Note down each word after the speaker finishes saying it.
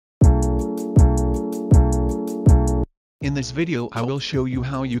In this video I will show you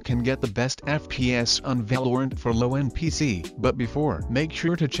how you can get the best FPS on Valorant for low-end PC. But before, make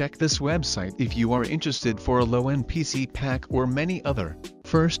sure to check this website if you are interested for a low-end PC pack or many other.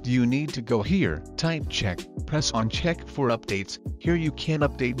 First you need to go here, type check, press on check for updates. Here you can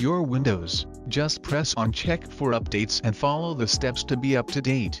update your Windows. Just press on check for updates and follow the steps to be up to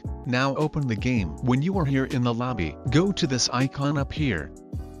date. Now open the game. When you are here in the lobby, go to this icon up here.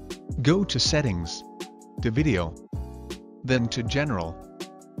 Go to settings, to video, then to general.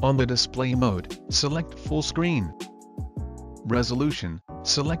 On the display mode, select full screen. Resolution,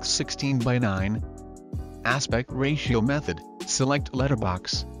 select 16:9. Aspect ratio method, select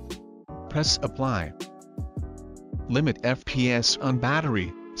letterbox. Press apply. Limit FPS on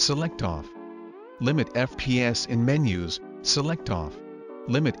battery, select off. Limit FPS in menus, select off.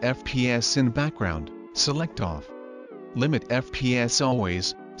 Limit FPS in background, select off. Limit FPS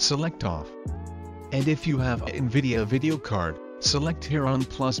always, select off. And if you have an NVIDIA video card, select here on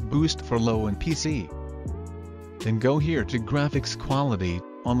plus boost for low-end PC. Then go here to graphics quality,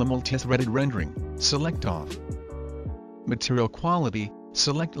 on the multi-threaded rendering, select off. Material quality,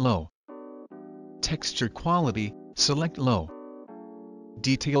 select low. Texture quality, select low.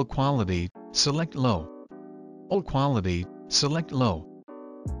 Detail quality, select low. All quality, select low.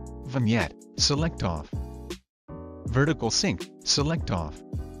 Vignette, select off. Vertical sync, select off.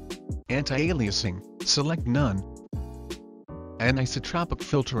 Anti-aliasing, select none. Anisotropic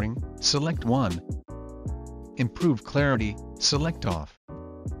filtering, select 1. Improve clarity, select off.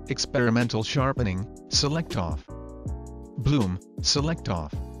 Experimental sharpening, select off. Bloom, select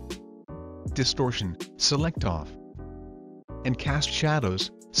off. Distortion, select off. And cast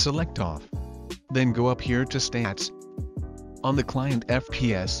shadows, select off. Then go up here to stats. On the client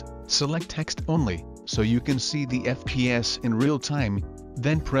FPS, select text only, so you can see the FPS in real time.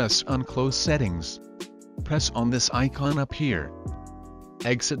 Then press on close settings. Press on this icon up here.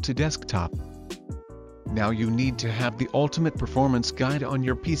 Exit to desktop. Now you need to have the ultimate performance guide on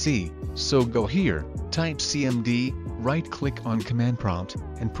your PC, so go here, type CMD, right-click on command prompt,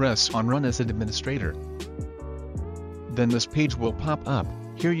 and press on run as administrator. Then this page will pop up.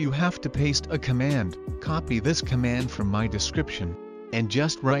 Here you have to paste a command. Copy this command from my description, and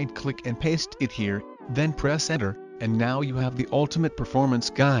just right-click and paste it here, then press enter, and now you have the ultimate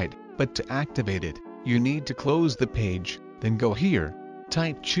performance guide. But to activate it, you need to close the page, then go here,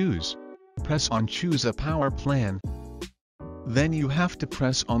 type choose. Press on choose a power plan. Then you have to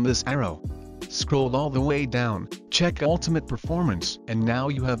press on this arrow. Scroll all the way down, check ultimate performance, and now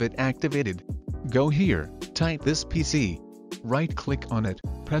you have it activated. Go here, type this PC. Right-click on it,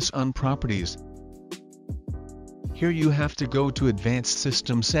 press on properties. Here you have to go to advanced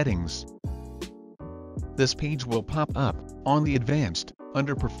system settings. This page will pop up. On the advanced,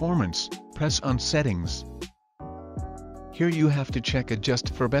 under performance, press on settings. Here you have to check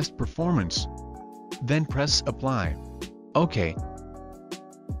adjust for best performance. Then press apply. OK.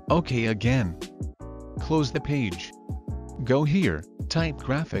 OK again. Close the page. Go here, type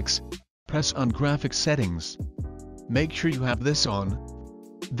graphics. Press on graphics settings. Make sure you have this on.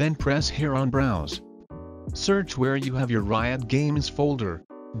 Then press here on browse. Search where you have your Riot Games folder.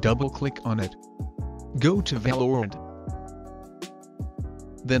 Double-click on it. Go to Valorant.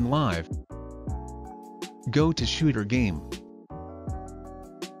 Then live. Go to shooter game.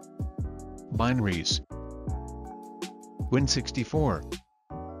 Binaries. Win64.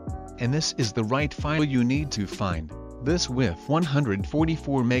 And this is the right file you need to find. This with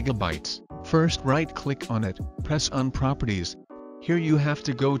 144 megabytes. First right-click on it, press on properties. Here you have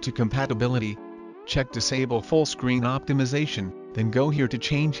to go to compatibility. Check disable full screen optimization, then go here to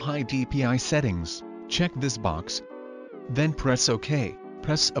change high DPI settings. Check this box. Then press OK,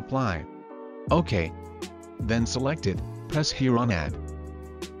 press apply. OK. Then select it, press here on add.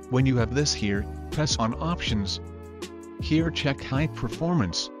 When you have this here, press on options. Here check high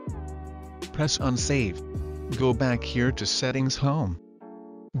performance. Press on save. Go back here to settings home.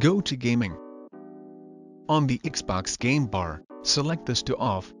 Go to gaming. On the Xbox game bar, select this to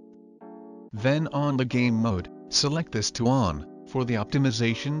off. Then on the game mode, select this to on, for the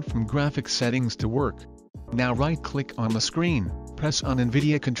optimization from graphics settings to work. Now right-click on the screen, press on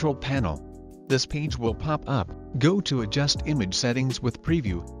NVIDIA control panel. This page will pop up. Go to adjust image settings with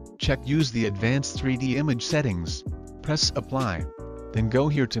preview. Check use the advanced 3D image settings. Press apply. Then go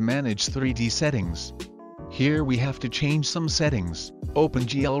here to manage 3D settings. Here we have to change some settings. Open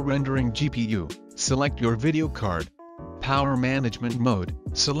GL rendering GPU. Select your video card. Power management mode.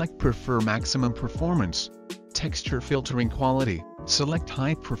 Select prefer maximum performance. Texture filtering quality. Select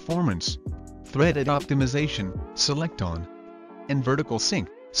high performance. Threaded optimization. Select on. And vertical sync.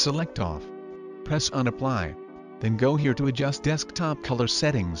 Select off. Press on apply. Then go here to adjust desktop color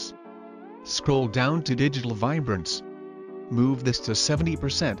settings. Scroll down to digital vibrance. Move this to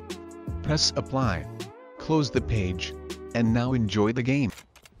 70%. Press apply. Close the page. And now enjoy the game.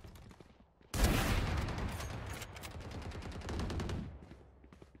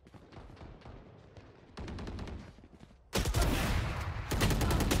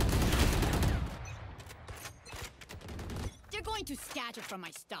 They're going to scatter from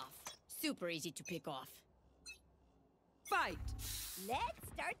my stuff. Super easy to pick off. Fight! Let's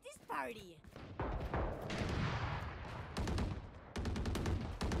start this party.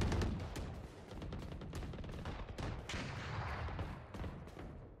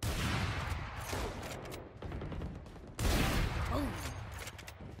 Boom!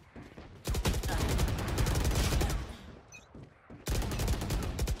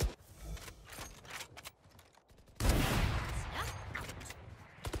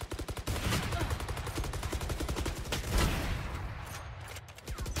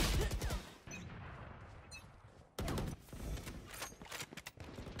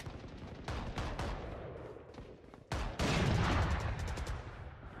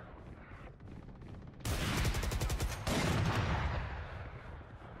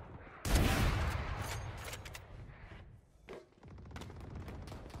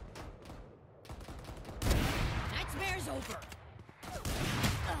 Nightmare's over.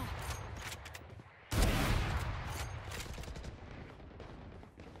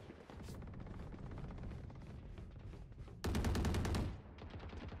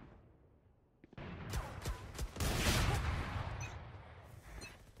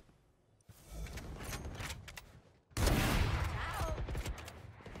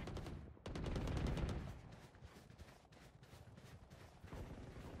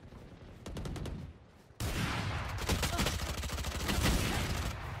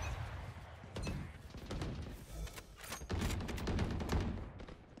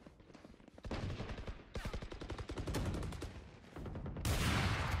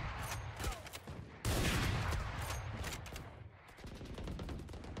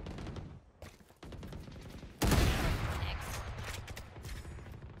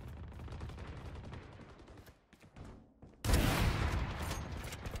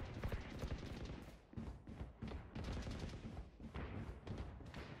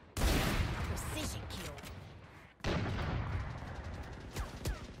 Precision kill.